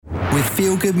With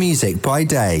feel-good music by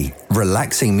day,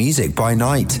 relaxing music by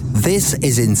night. This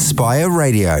is Inspire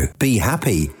Radio. Be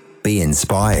happy, be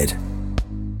inspired.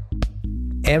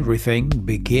 Everything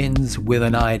begins with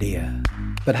an idea.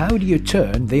 But how do you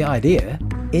turn the idea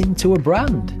into a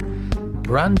brand?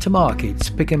 Brand to Market's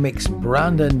Pick and Mix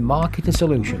brand and marketing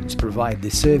solutions provide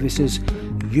the services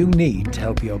you need to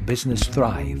help your business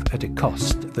thrive at a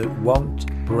cost that won't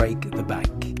break the bank.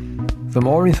 For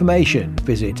more information,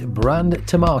 visit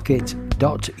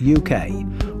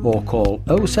brandtomarket.uk or call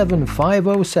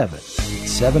 07507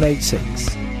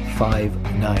 786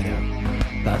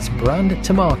 590. That's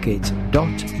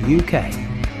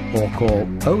brandtomarket.uk or call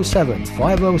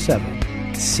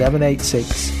 07507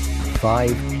 786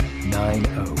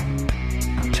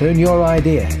 590. Turn your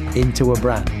idea into a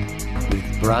brand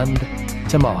with Brand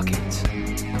to Market.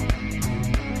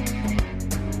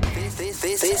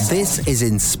 This is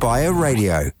Inspire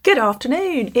Radio. Good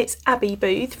afternoon, it's Abbey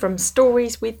Booth from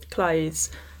Stories with Clothes.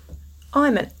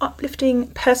 I'm an uplifting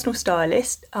personal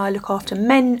stylist. I look after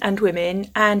men and women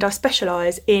and I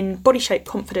specialise in body shape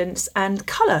confidence and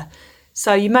colour.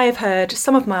 So you may have heard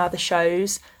some of my other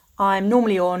shows. I'm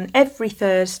normally on every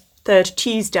third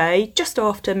Tuesday, just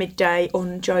after midday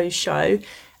on Joe's show.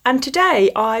 And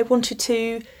today I wanted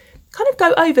to kind of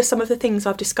go over some of the things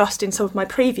I've discussed in some of my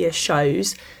previous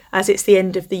shows as it's the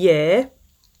end of the year.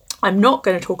 I'm not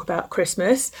going to talk about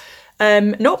Christmas,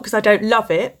 not because I don't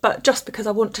love it, but just because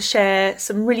I want to share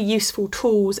some really useful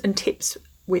tools and tips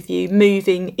with you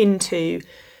moving into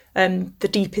the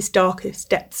deepest, darkest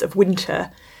depths of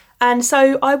winter. And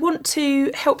so I want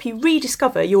to help you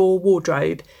rediscover your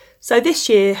wardrobe. So this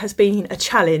year has been a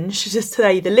challenge, to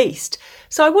say the least.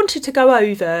 So I wanted to go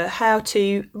over how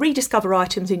to rediscover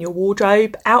items in your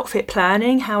wardrobe, outfit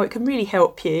planning, how it can really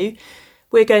help you.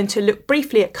 We're going to look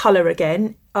briefly at colour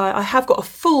again. I have got a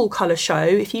full colour show.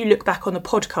 If you look back on the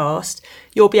podcast,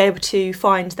 you'll be able to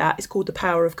find that. It's called The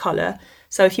Power of Colour.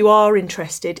 So if you are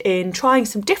interested in trying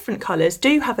some different colours,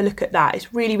 do have a look at that.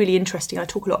 It's really, really interesting. I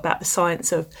talk a lot about the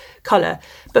science of colour.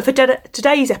 But for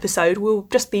today's episode, we'll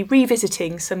just be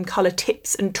revisiting some colour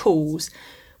tips and tools.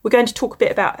 We're going to talk a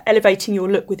bit about elevating your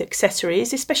look with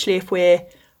accessories, especially if we're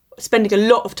spending a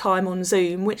lot of time on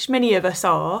Zoom, which many of us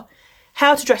are.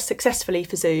 How to dress successfully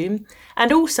for Zoom,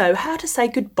 and also how to say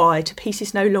goodbye to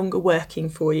pieces no longer working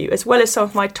for you, as well as some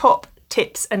of my top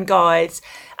tips and guides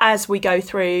as we go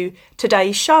through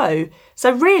today's show.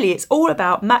 So really it's all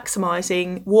about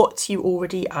maximising what you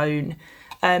already own,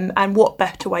 and what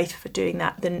better way for doing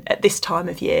that than at this time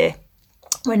of year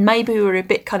when maybe we're a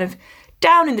bit kind of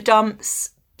down in the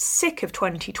dumps, sick of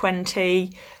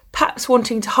 2020, perhaps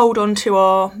wanting to hold on to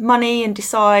our money and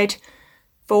decide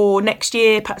for next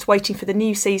year, perhaps waiting for the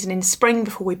new season in spring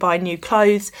before we buy new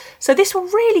clothes. So this will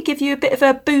really give you a bit of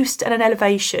a boost and an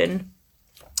elevation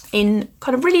in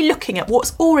kind of really looking at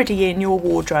what's already in your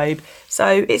wardrobe.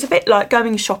 So it's a bit like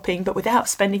going shopping but without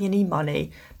spending any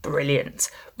money. Brilliant.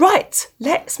 Right,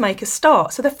 let's make a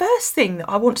start. So the first thing that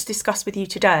I want to discuss with you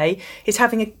today is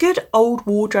having a good old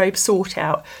wardrobe sort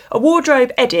out. A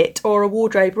wardrobe edit or a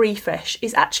wardrobe refresh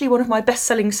is actually one of my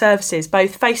best-selling services,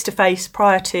 both face-to-face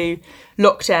prior to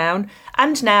lockdown,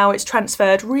 and now it's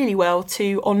transferred really well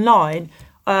to online.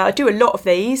 I do a lot of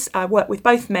these. I work with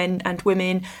both men and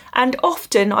women, and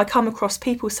often I come across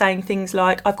people saying things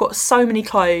like, I've got so many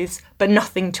clothes but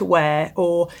nothing to wear,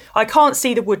 or I can't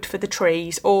see the wood for the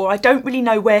trees, or I don't really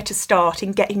know where to start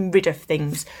in getting rid of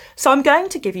things. So I'm going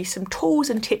to give you some tools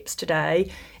and tips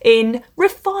today in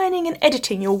refining and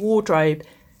editing your wardrobe.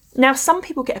 Now, some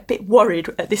people get a bit worried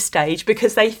at this stage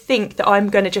because they think that I'm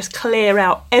going to just clear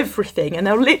out everything and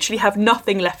they'll literally have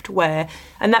nothing left to wear.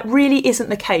 And that really isn't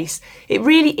the case. It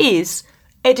really is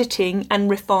editing and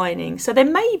refining. So there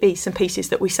may be some pieces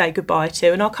that we say goodbye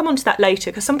to, and I'll come on to that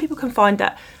later because some people can find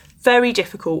that very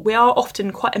difficult. We are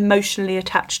often quite emotionally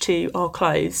attached to our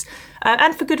clothes,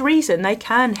 and for good reason. They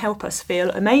can help us feel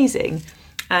amazing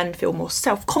and feel more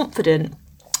self-confident,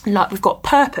 like we've got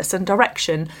purpose and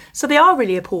direction. So they are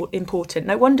really important.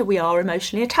 No wonder we are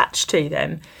emotionally attached to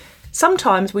them.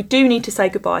 Sometimes we do need to say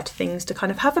goodbye to things to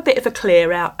kind of have a bit of a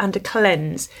clear out and a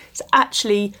cleanse. It's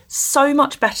actually so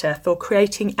much better for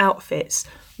creating outfits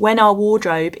when our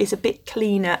wardrobe is a bit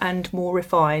cleaner and more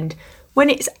refined. When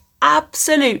it's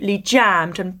absolutely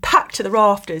jammed and packed to the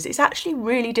rafters, it's actually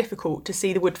really difficult to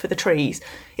see the wood for the trees.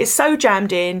 It's so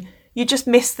jammed in, you just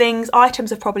miss things.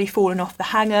 Items have probably fallen off the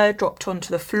hanger, dropped onto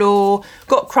the floor,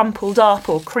 got crumpled up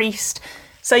or creased.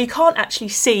 So you can't actually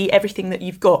see everything that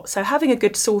you've got. So having a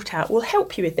good sort out will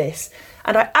help you with this.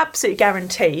 And I absolutely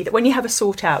guarantee that when you have a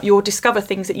sort out, you'll discover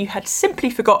things that you had simply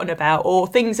forgotten about, or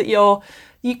things that you're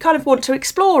you kind of want to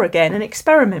explore again and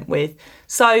experiment with.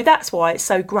 So that's why it's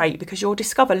so great, because you'll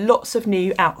discover lots of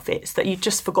new outfits that you've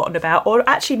just forgotten about or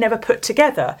actually never put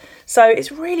together. So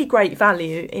it's really great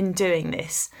value in doing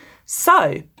this.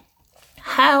 So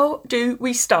how do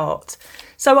we start?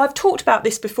 So I've talked about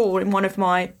this before in one of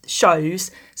my shows.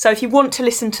 So if you want to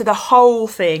listen to the whole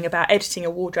thing about editing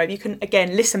a wardrobe, you can,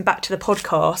 again, listen back to the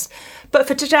podcast. But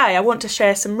for today, I want to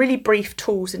share some really brief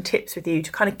tools and tips with you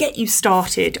to kind of get you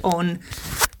started on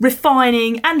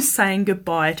refining and saying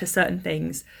goodbye to certain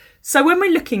things. So when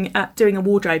we're looking at doing a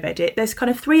wardrobe edit, there's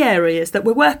kind of 3 areas that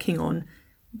we're working on.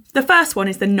 The first one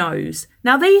is the nose.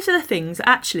 Now, these are the things that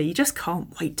actually you just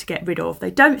can't wait to get rid of.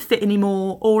 They don't fit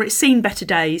anymore, or it's seen better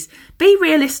days. Be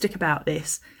realistic about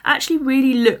this. Actually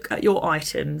really look at your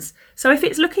items. So if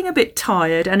it's looking a bit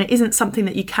tired and it isn't something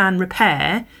that you can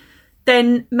repair,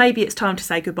 then maybe it's time to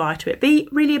say goodbye to it. Be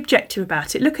really objective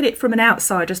about it. Look at it from an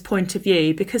outsider's point of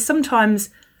view, because sometimes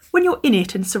when you're in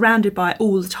it and surrounded by it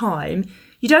all the time,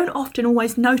 you don't often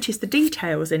always notice the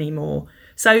details anymore.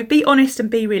 So be honest and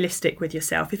be realistic with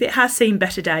yourself. If it has seen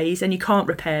better days and you can't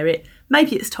repair it,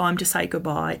 maybe it's time to say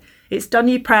goodbye. It's done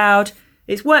you proud,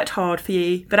 it's worked hard for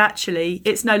you, but actually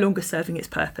it's no longer serving its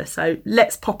purpose. So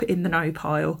let's pop it in the no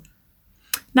pile.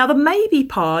 Now, the maybe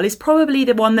pile is probably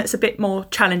the one that's a bit more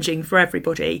challenging for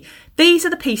everybody. These are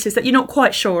the pieces that you're not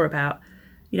quite sure about.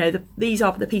 You know, these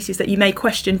are the pieces that you may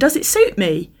question. Does it suit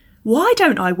me? Why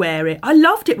don't I wear it? I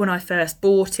loved it when I first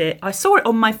bought it. I saw it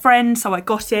on my friend, so I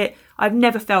got it. I've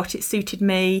never felt it suited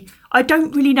me. I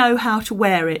don't really know how to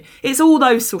wear it. It's all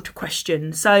those sort of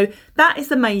questions. So that is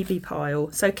the maybe pile.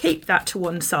 So keep that to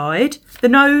one side. The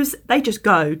no's, they just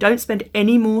go. Don't spend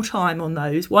any more time on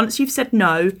those. Once you've said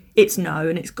no, it's no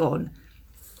and it's gone.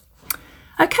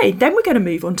 Okay, then we're going to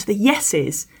move on to the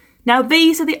yeses. Now,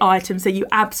 these are the items that you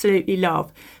absolutely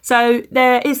love. So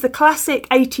there is the classic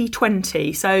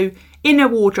 80-20. So in a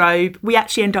wardrobe, we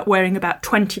actually end up wearing about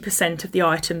 20% of the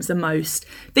items the most.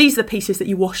 These are the pieces that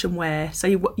you wash and wear. So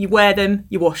you wear them,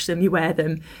 you wash them, you wear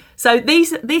them. So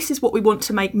this is what we want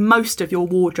to make most of your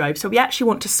wardrobe. So we actually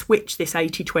want to switch this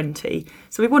 80-20.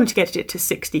 So we want to get it to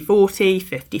 60-40,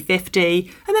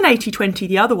 50-50, and then 80-20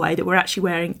 the other way, that we're actually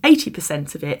wearing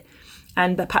 80% of it.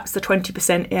 And perhaps the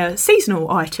 20% are seasonal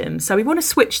items. So we want to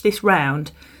switch this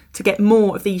round to get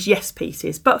more of these yes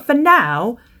pieces. But for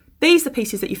now, these are the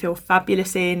pieces that you feel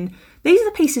fabulous in. These are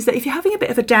the pieces that if you're having a bit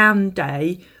of a down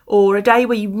day, or a day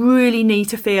where you really need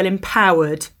to feel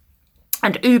empowered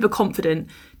and uber confident,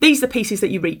 these are the pieces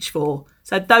that you reach for.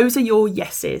 So those are your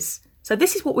yeses. So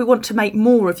this is what we want to make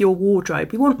more of your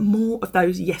wardrobe. We want more of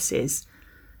those yeses.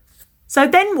 So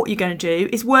then what you're going to do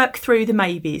is work through the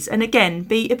maybes. And again,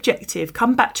 be objective.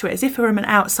 Come back to it as if from an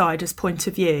outsider's point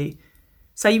of view.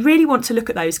 So you really want to look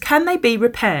at those. Can they be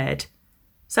repaired?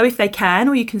 So if they can,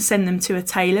 or you can send them to a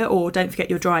tailor, or don't forget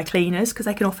your dry cleaners, because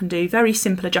they can often do very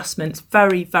simple adjustments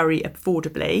very, very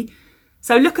affordably.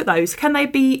 So look at those. Can they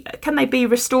be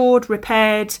restored,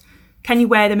 repaired? Can you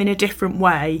wear them in a different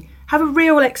way? Have a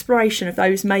real exploration of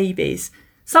those maybes.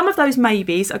 Some of those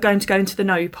maybes are going to go into the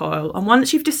no pile. And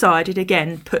once you've decided,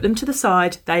 again, put them to the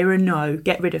side. They are a no.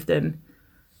 Get rid of them.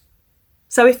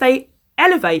 So if they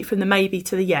elevate from the maybe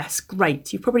to the yes,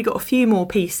 great. You've probably got a few more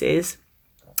pieces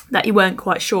that you weren't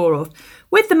quite sure of.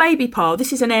 With the maybe pile,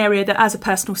 this is an area that as a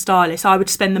personal stylist, I would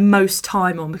spend the most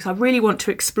time on, because I really want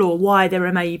to explore why they're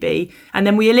a maybe. And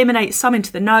then we eliminate some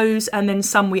into the no's, and then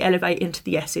some we elevate into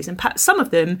the yeses. And perhaps some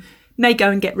of them may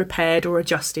go and get repaired or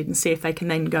adjusted, and see if they can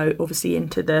then go obviously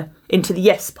into the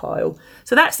yes pile.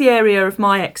 So that's the area of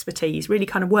my expertise, really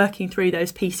kind of working through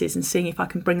those pieces and seeing if I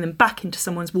can bring them back into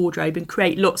someone's wardrobe and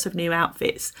create lots of new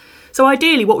outfits. So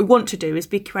ideally what we want to do is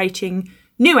be creating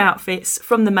new outfits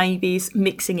from the maybes,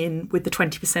 mixing in with the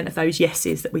 20% of those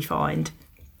yeses that we find.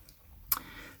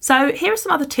 So here are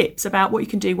some other tips about what you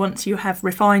can do once you have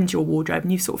refined your wardrobe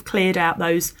and you've sort of cleared out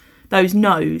those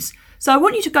no's. So I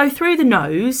want you to go through the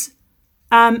no's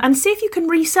and see if you can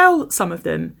resell some of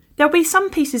them. There'll be some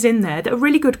pieces in there that are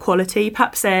really good quality,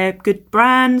 perhaps they're good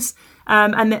brands,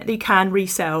 and that you can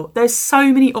resell. There's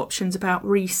so many options about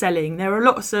reselling. There are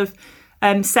lots of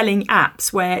selling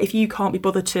apps where if you can't be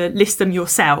bothered to list them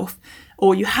yourself,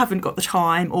 or you haven't got the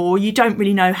time, or you don't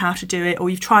really know how to do it, or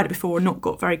you've tried it before and not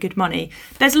got very good money,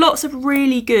 there's lots of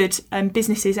really good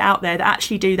businesses out there that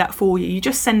actually do that for you. You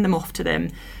just send them off to them.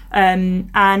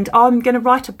 And I'm going to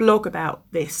write a blog about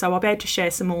this, so I'll be able to share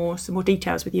some more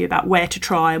details with you about where to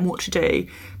try and what to do,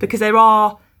 because there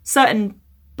are certain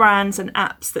brands and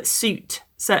apps that suit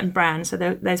certain brands. So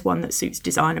there's one that suits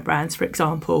designer brands, for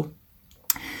example.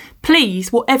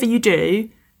 Please, whatever you do,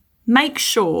 make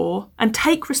sure and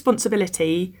take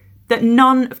responsibility that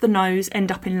none of the no's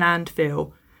end up in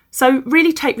landfill. So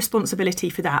really take responsibility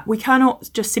for that. We cannot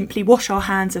just simply wash our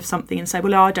hands of something and say,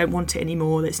 well, I don't want it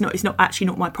anymore. It's not actually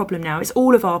not my problem now. It's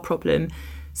all of our problem.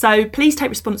 So please take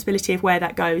responsibility of where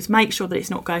that goes. Make sure that it's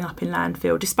not going up in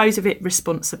landfill. Dispose of it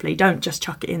responsibly. Don't just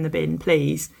chuck it in the bin,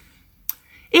 please.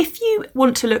 If you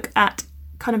want to look at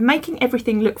kind of making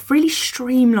everything look really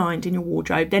streamlined in your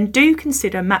wardrobe, then do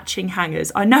consider matching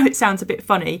hangers. I know it sounds a bit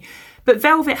funny, but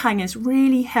velvet hangers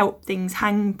really help things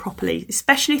hang properly,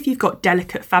 especially if you've got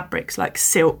delicate fabrics like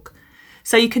silk.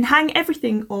 So you can hang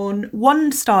everything on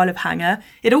one style of hanger.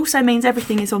 It also means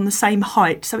everything is on the same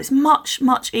height. So it's much,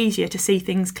 much easier to see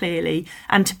things clearly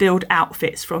and to build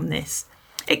outfits from this.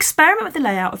 Experiment with the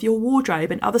layout of your wardrobe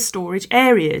and other storage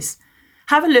areas.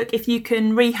 Have a look if you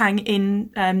can rehang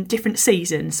in different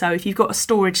seasons. So if you've got a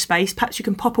storage space, perhaps you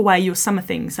can pop away your summer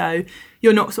things so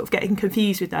you're not sort of getting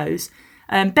confused with those.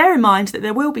 Bear in mind that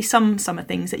there will be some summer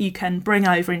things that you can bring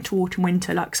over into autumn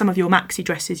winter, like some of your maxi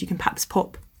dresses you can perhaps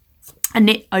pop a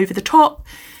knit over the top,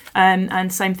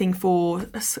 and same thing for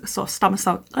sort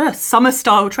of summer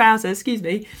style trousers,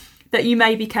 that you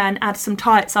maybe can add some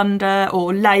tights under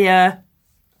or layer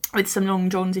with some long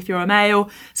johns if you're a male.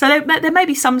 So there may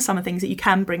be some summer things that you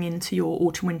can bring into your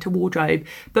autumn winter wardrobe,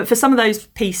 but for some of those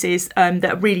pieces that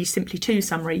are really simply too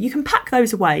summery, you can pack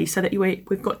those away so that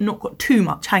we've not got too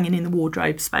much hanging in the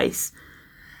wardrobe space.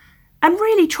 And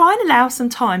really try and allow some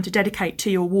time to dedicate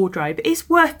to your wardrobe. It's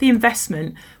worth the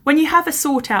investment. When you have a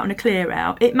sort out and a clear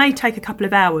out, it may take a couple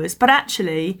of hours, but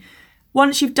actually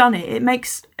once you've done it, it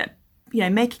makes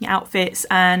making outfits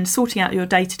and sorting out your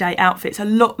day-to-day outfits a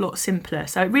lot simpler.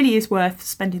 So it really is worth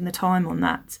spending the time on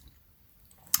that.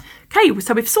 Okay,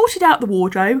 so we've sorted out the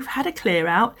wardrobe, we've had a clear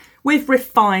out, we've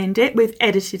refined it, we've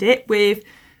edited it, we've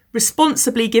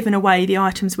responsibly given away the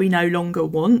items we no longer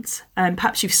want.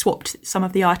 Perhaps you've swapped some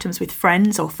of the items with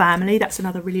friends or family. That's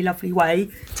another really lovely way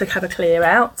to have a clear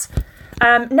out.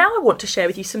 Now I want to share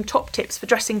with you some top tips for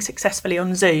dressing successfully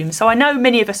on Zoom. So I know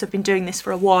many of us have been doing this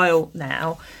for a while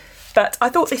now, but I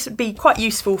thought this would be quite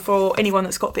useful for anyone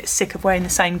that's got a bit sick of wearing the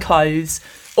same clothes,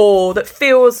 or that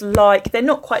feels like they're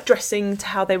not quite dressing to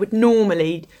how they would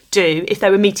normally do if they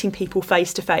were meeting people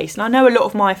face to face. And I know a lot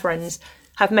of my friends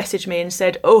have messaged me and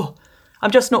said, oh,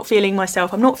 I'm just not feeling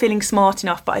myself. I'm not feeling smart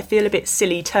enough, but I feel a bit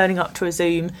silly turning up to a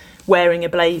Zoom wearing a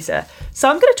blazer. So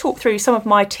I'm going to talk through some of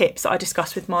my tips that I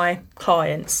discuss with my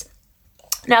clients.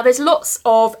 Now, there's lots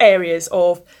of areas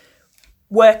of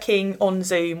working on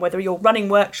Zoom, whether you're running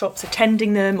workshops,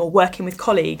 attending them, or working with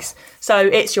colleagues. So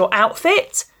it's your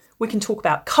outfit. We can talk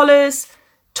about colours,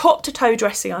 top to toe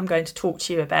dressing I'm going to talk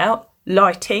to you about,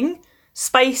 lighting,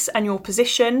 space and your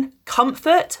position,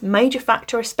 comfort, major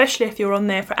factor, especially if you're on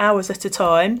there for hours at a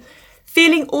time,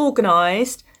 feeling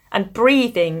organised, and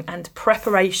breathing and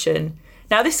preparation.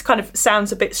 Now, this kind of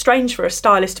sounds a bit strange for a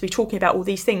stylist to be talking about all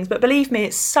these things, but believe me,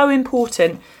 it's so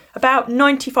important. About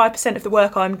 95% of the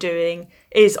work I'm doing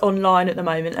is online at the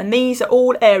moment, and these are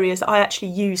all areas that I actually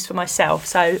use for myself,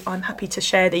 so I'm happy to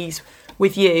share these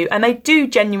with you, and they do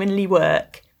genuinely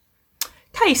work.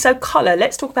 Okay, so colour.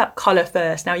 Let's talk about colour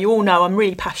first. Now, you all know I'm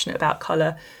really passionate about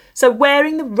colour. So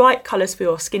wearing the right colours for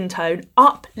your skin tone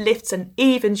uplifts and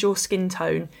evens your skin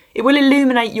tone. It will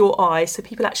illuminate your eyes, so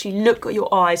people actually look at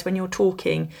your eyes when you're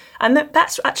talking. And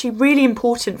that's actually really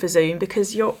important for Zoom,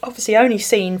 because you're obviously only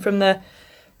seen from the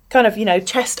kind of,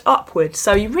 chest upwards.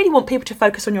 So you really want people to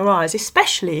focus on your eyes,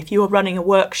 especially if you are running a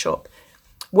workshop.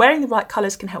 Wearing the right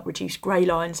colours can help reduce grey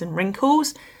lines and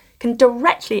wrinkles, can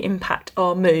directly impact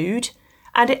our mood,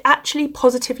 and it actually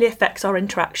positively affects our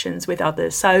interactions with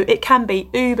others. So it can be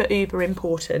uber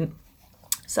important.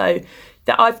 So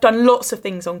I've done lots of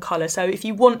things on colour. So if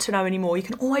you want to know any more, you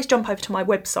can always jump over to my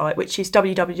website, which is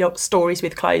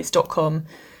www.storieswithclothes.com,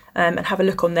 and have a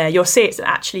look on there. You'll see it's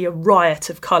actually a riot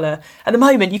of colour. At the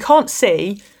moment, you can't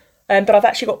see, but I've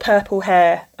actually got purple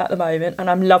hair at the moment, and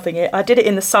I'm loving it. I did it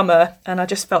in the summer, and I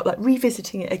just felt like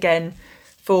revisiting it again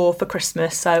for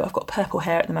Christmas. So I've got purple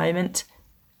hair at the moment.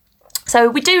 So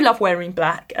we do love wearing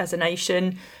black as a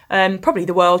nation, probably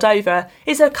the world over.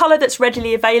 It's a colour that's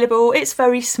readily available, it's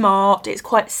very smart, it's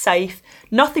quite safe.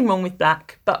 Nothing wrong with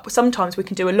black, but sometimes we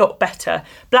can do a lot better.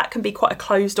 Black can be quite a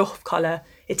closed off colour.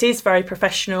 It is very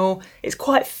professional, it's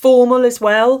quite formal as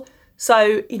well.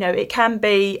 So, it can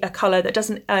be a colour that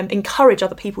doesn't encourage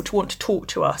other people to want to talk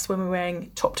to us when we're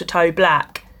wearing top to toe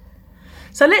black.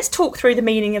 So let's talk through the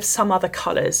meaning of some other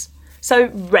colours. So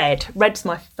red's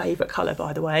my favourite colour,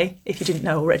 by the way, if you didn't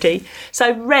know already.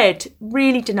 So red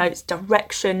really denotes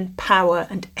direction, power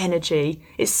and energy.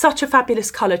 It's such a fabulous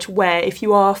colour to wear if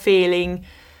you are feeling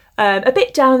a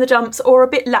bit down in the dumps or a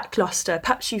bit lacklustre.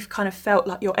 Perhaps you've kind of felt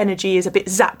like your energy is a bit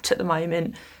zapped at the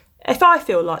moment. if I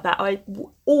feel like that, I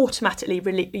automatically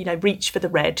really, reach for the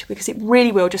red, because it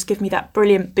really will just give me that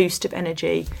brilliant boost of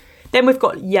energy. Then we've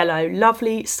got yellow,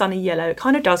 lovely sunny yellow. It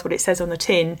kind of does what it says on the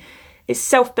tin. It's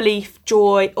self-belief,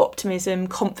 joy, optimism,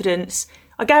 confidence.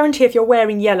 I guarantee if you're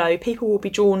wearing yellow, people will be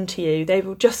drawn to you. They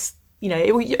will just,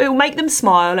 it will make them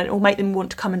smile, and it will make them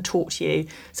want to come and talk to you.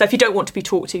 So if you don't want to be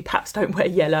talked to, perhaps don't wear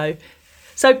yellow.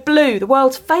 So blue, the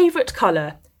world's favourite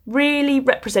colour, really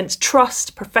represents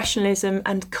trust, professionalism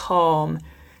and calm.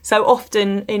 So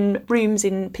often in rooms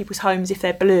in people's homes, if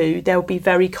they're blue, there'll be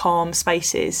very calm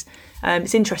spaces.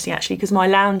 It's interesting actually, because my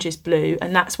lounge is blue,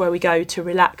 and that's where we go to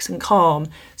relax and calm.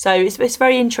 So it's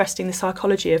very interesting, the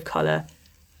psychology of colour.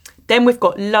 Then we've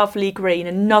got lovely green,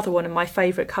 another one of my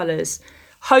favourite colours.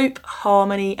 Hope,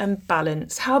 harmony and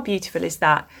balance. How beautiful is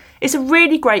that? It's a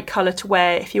really great colour to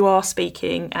wear if you are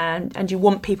speaking and you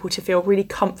want people to feel really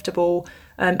comfortable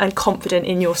and confident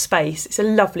in your space. It's a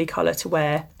lovely colour to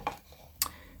wear.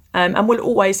 And will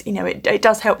always, it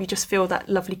does help you just feel that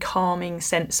lovely calming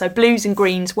sense. So blues and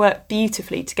greens work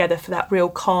beautifully together for that real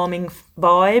calming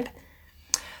vibe.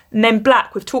 And then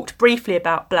black, we've talked briefly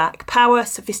about black, power,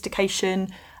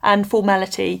 sophistication and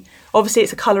formality. Obviously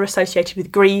it's a colour associated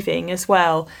with grieving as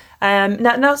well. Now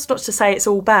that's not to say it's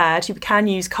all bad. You can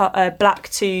use black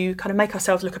to kind of make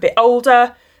ourselves look a bit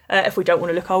older. If we don't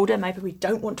want to look older, maybe we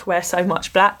don't want to wear so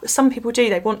much black. But some people do.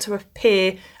 They want to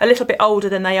appear a little bit older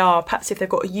than they are, perhaps if they've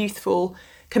got a youthful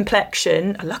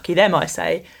complexion. Lucky them, I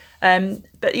say.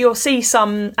 But you'll see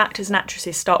some actors and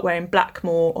actresses start wearing black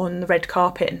more on the red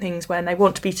carpet and things when they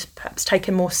want to be perhaps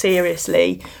taken more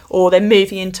seriously, or they're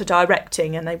moving into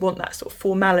directing and they want that sort of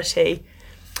formality.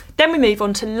 Then we move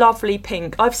on to lovely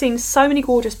pink. I've seen so many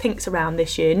gorgeous pinks around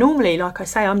this year. Normally, like I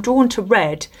say, I'm drawn to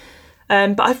red.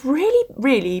 But I've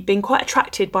really been quite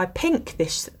attracted by pink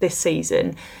this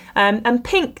season. And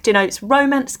pink denotes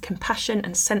romance, compassion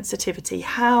and sensitivity.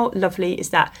 How lovely is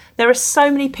that? There are so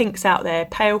many pinks out there,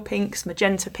 pale pinks,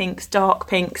 magenta pinks, dark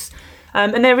pinks.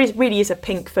 And there really is a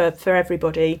pink for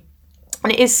everybody.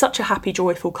 And it is such a happy,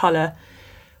 joyful colour.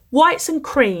 Whites and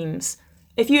creams.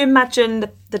 If you imagine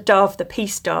the dove, the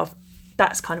peace dove,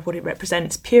 that's kind of what it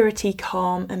represents. Purity,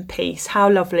 calm and peace. How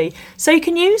lovely. So you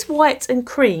can use white and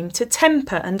cream to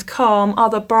temper and calm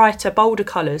other brighter, bolder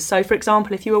colours. So for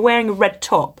example, if you were wearing a red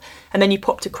top and then you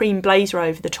popped a cream blazer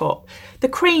over the top, the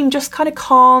cream just kind of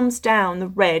calms down the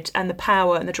red and the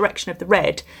power and the direction of the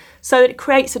red. So it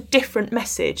creates a different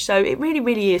message. So it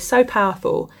really is so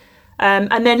powerful.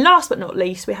 And then last but not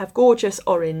least, we have gorgeous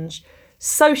orange.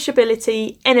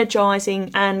 Sociability, energising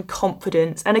and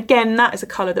confidence. And again, that is a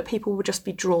colour that people will just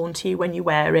be drawn to you when you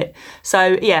wear it.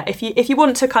 So yeah, if you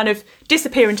want to kind of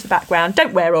disappear into the background,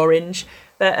 don't wear orange.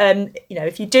 But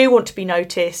if you do want to be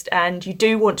noticed and you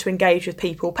do want to engage with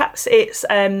people, perhaps it's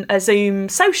a Zoom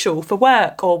social for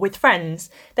work or with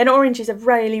friends, then orange is a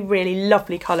really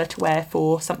lovely colour to wear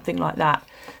for something like that.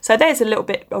 So there's a little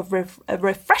bit of a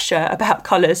refresher about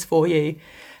colours for you.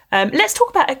 Let's talk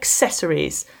about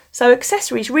accessories. So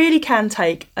accessories really can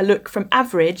take a look from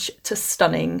average to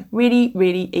stunning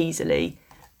really easily.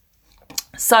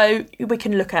 So we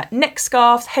can look at neck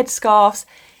scarves, head scarves,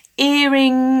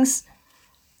 earrings,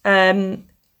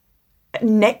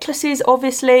 necklaces,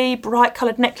 obviously, bright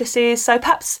coloured necklaces. So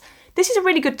perhaps this is a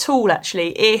really good tool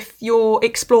actually if you're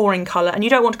exploring colour and you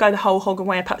don't want to go the whole hog and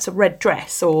wear perhaps a red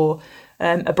dress or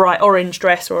a bright orange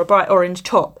dress or a bright orange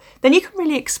top. Then you can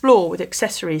really explore with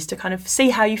accessories to kind of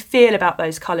see how you feel about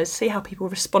those colours, see how people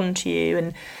respond to you.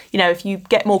 And, if you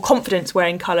get more confidence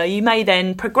wearing colour, you may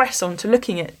then progress on to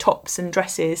looking at tops and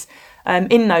dresses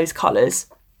in those colours.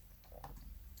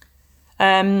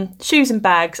 Shoes and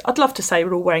bags. I'd love to say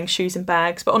we're all wearing shoes and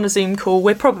bags, but on a Zoom call,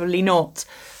 we're probably not.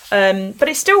 But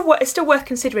it's still worth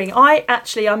considering.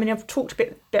 I've talked a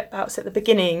bit about this at the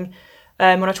beginning,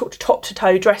 when I talk to top to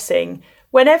toe dressing.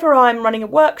 Whenever I'm running a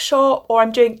workshop or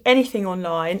I'm doing anything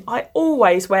online, I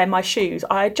always wear my shoes.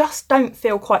 I just don't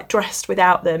feel quite dressed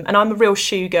without them. And I'm a real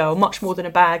shoe girl, much more than a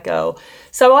bag girl.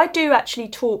 So I do actually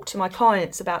talk to my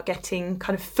clients about getting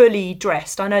kind of fully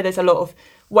dressed. I know there's a lot of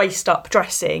waist up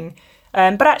dressing.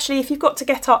 But actually, if you've got to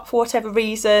get up for whatever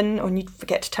reason, or you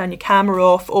forget to turn your camera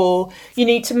off, or you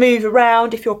need to move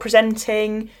around if you're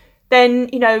presenting, then,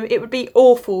 it would be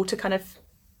awful to kind of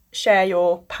share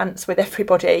your pants with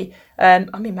everybody.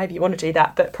 Maybe you want to do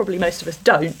that, but probably most of us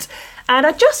don't. And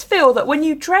I just feel that when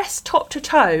you dress top to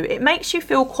toe, it makes you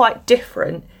feel quite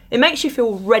different. It makes you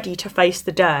feel ready to face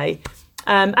the day.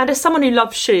 And as someone who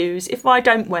loves shoes, if I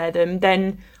don't wear them,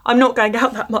 then I'm not going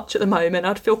out that much at the moment.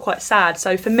 I'd feel quite sad.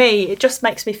 So for me, it just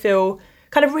makes me feel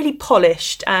kind of really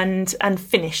polished and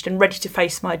finished and ready to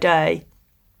face my day.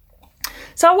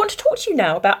 So I want to talk to you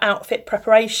now about outfit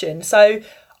preparation. So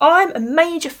I'm a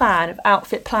major fan of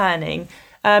outfit planning.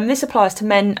 This applies to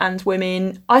men and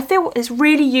women. I feel it's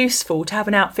really useful to have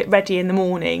an outfit ready in the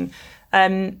morning.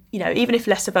 Even if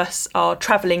less of us are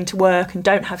travelling to work and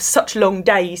don't have such long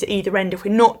days at either end if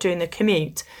we're not doing the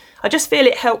commute, I just feel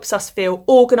it helps us feel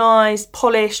organised,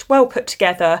 polished, well put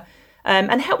together,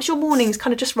 and helps your mornings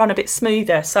kind of just run a bit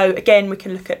smoother. So again, we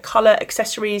can look at colour,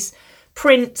 accessories,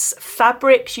 prints,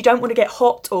 fabrics. You don't want to get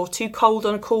hot or too cold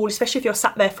on a call, especially if you're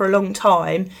sat there for a long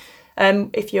time.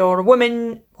 If you're a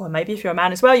woman, or maybe if you're a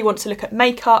man as well, you want to look at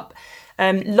makeup,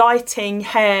 lighting,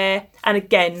 hair, and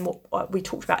again, what we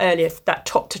talked about earlier, that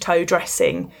top to toe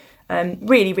dressing,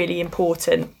 really, really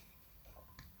important.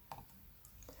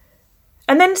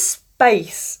 And then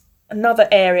space, another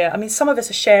area. I mean, some of us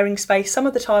are sharing space. Some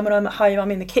of the time when I'm at home, I'm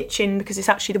in the kitchen because it's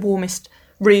actually the warmest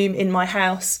room in my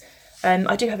house.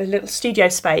 I do have a little studio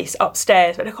space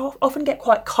upstairs, but it often get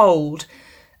quite cold.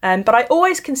 But I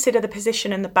always consider the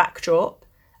position and the backdrop.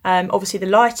 Obviously the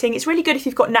lighting, it's really good if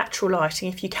you've got natural lighting,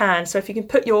 if you can. So if you can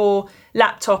put your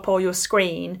laptop or your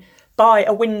screen by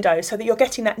a window so that you're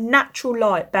getting that natural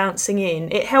light bouncing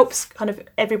in, it helps kind of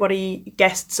everybody,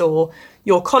 guests or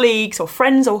your colleagues or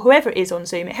friends or whoever it is on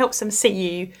Zoom, it helps them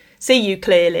see you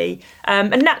clearly.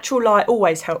 And natural light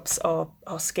always helps our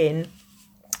skin.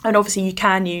 And obviously you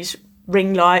can use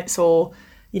ring lights or,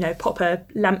 pop a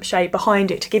lampshade behind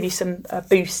it to give you some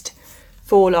boost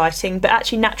for lighting, but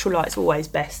actually natural light's always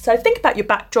best. So think about your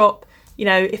backdrop.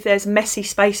 If there's messy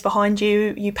space behind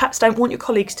you, you perhaps don't want your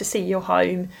colleagues to see your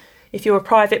home. If you're a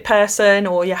private person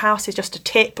or your house is just a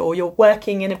tip or you're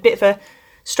working in a bit of a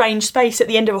strange space at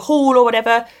the end of a hall or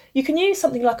whatever, you can use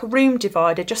something like a room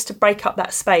divider just to break up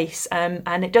that space,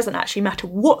 and it doesn't actually matter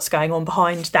what's going on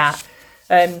behind that.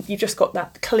 You've just got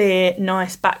that clear,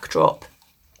 nice backdrop.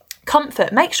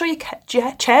 Comfort, make sure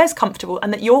your chair's comfortable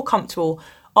and that you're comfortable.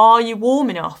 Are you warm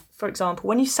enough? For example,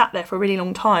 when you sat there for a really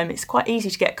long time, it's quite easy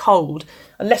to get cold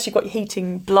unless you've got your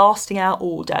heating blasting out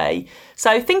all day.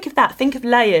 So think of that, think of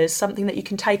layers, something that you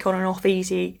can take on and off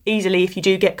easily if you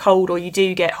do get cold or you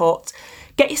do get hot.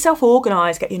 Get yourself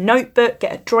organised, get your notebook,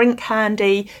 get a drink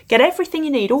handy, get everything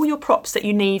you need, all your props that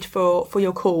you need for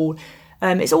your call.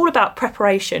 It's all about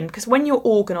preparation, because when you're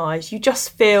organised, you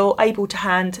just feel able to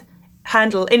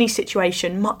handle any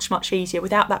situation much, much easier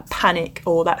without that panic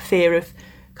or that fear of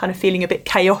kind of feeling a bit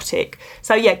chaotic.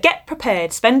 So yeah, get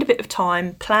prepared, spend a bit of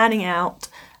time planning out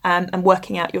and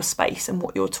working out your space and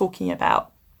what you're talking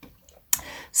about.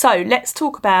 So let's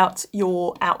talk about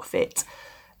your outfit.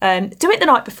 Do it the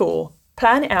night before,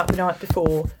 plan it out the night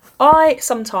before. I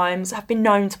sometimes have been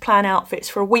known to plan outfits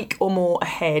for a week or more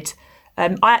ahead.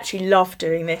 I actually love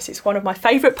doing this. It's one of my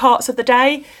favourite parts of the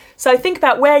day. So think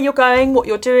about where you're going, what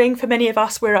you're doing. For many of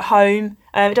us, we're at home.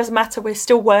 It doesn't matter, we're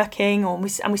still working and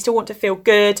we still want to feel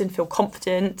good and feel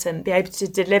confident and be able to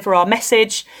deliver our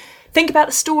message. Think about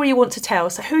the story you want to tell.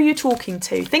 So who are you talking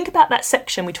to? Think about that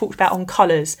section we talked about on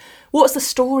colours. What's the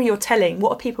story you're telling?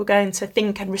 What are people going to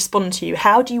think and respond to you?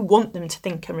 How do you want them to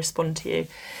think and respond to you?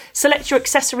 Select your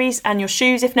accessories and your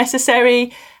shoes if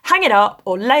necessary. Hang it up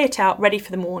or lay it out ready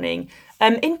for the morning.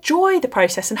 Enjoy the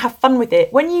process and have fun with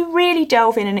it. When you really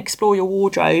delve in and explore your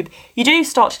wardrobe, you do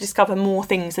start to discover more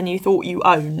things than you thought you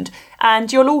owned,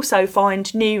 and you'll also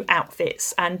find new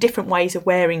outfits and different ways of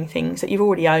wearing things that you've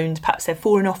already owned. Perhaps they've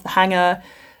fallen off the hanger,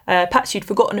 perhaps you'd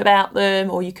forgotten about them,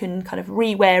 or you can kind of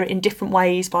re-wear it in different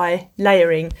ways by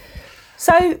layering.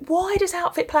 So why does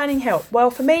outfit planning help? Well,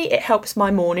 for me, it helps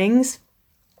my mornings.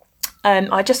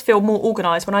 I just feel more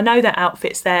organised when I know that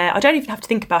outfit's there. I don't even have to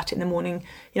think about it in the morning.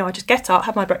 I just get up,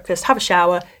 have my breakfast, have a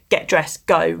shower, get dressed,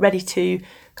 go, ready to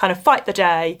kind of fight the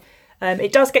day.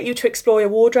 It does get you to explore your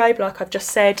wardrobe, like I've just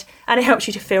said, and it helps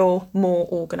you to feel more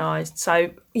organised.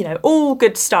 So, all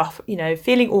good stuff,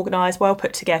 feeling organised, well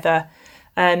put together,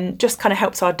 just kind of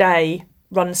helps our day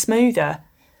run smoother.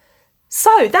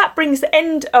 So that brings the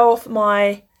end of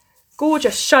my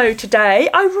gorgeous show today.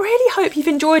 I really hope you've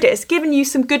enjoyed it. It's given you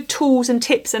some good tools and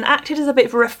tips and acted as a bit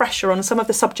of a refresher on some of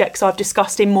the subjects I've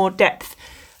discussed in more depth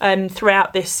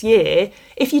throughout this year.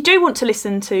 If you do want to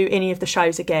listen to any of the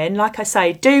shows again, like I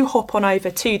say, do hop on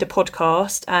over to the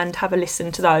podcast and have a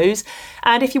listen to those.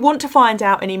 And if you want to find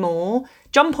out any more,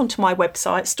 jump onto my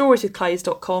website,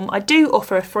 storieswithclothes.com. I do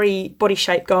offer a free body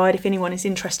shape guide if anyone is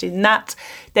interested in that.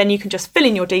 Then you can just fill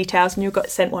in your details and you'll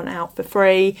get sent one out for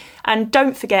free. And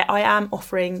don't forget, I am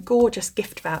offering gorgeous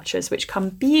gift vouchers which come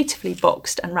beautifully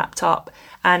boxed and wrapped up.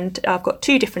 And I've got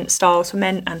 2 different styles for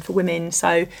men and for women.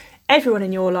 So everyone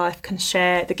in your life can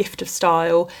share the gift of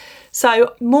style.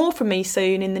 So more from me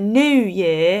soon in the new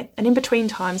year, and in between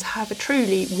times, have a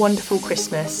truly wonderful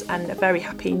Christmas and a very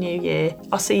happy new year.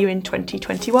 I'll see you in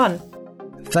 2021.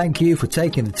 Thank you for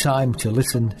taking the time to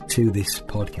listen to this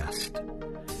podcast.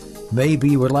 Maybe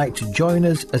you would like to join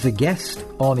us as a guest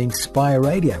on Inspire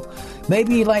Radio.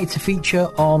 Maybe you'd like to feature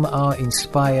on our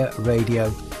Inspire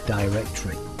Radio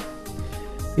directory.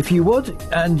 If you would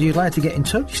and you'd like to get in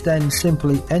touch, then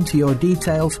simply enter your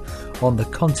details on the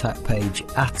contact page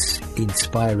at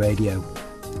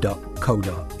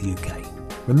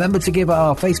inspireradio.co.uk. Remember to give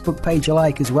our Facebook page a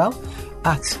like as well,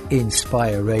 at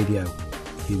Inspire Radio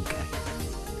UK.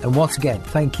 And once again,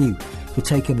 thank you for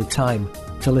taking the time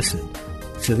to listen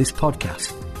to this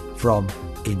podcast from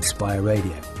Inspire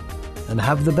Radio. And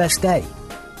have the best day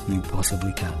you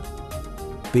possibly can.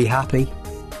 Be happy,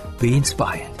 be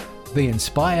inspired. The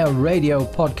Inspire Radio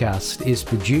podcast is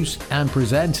produced and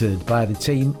presented by the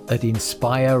team at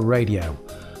Inspire Radio.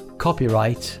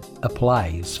 Copyright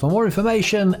applies. For more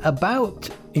information about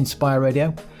Inspire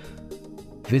Radio,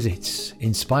 visit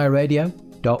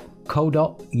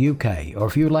inspireradio.co.uk, or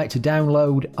if you'd like to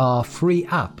download our free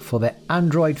app for the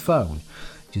Android phone,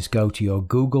 just go to your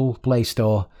Google Play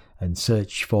Store and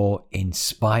search for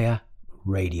Inspire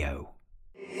Radio.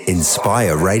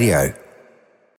 Inspire Radio.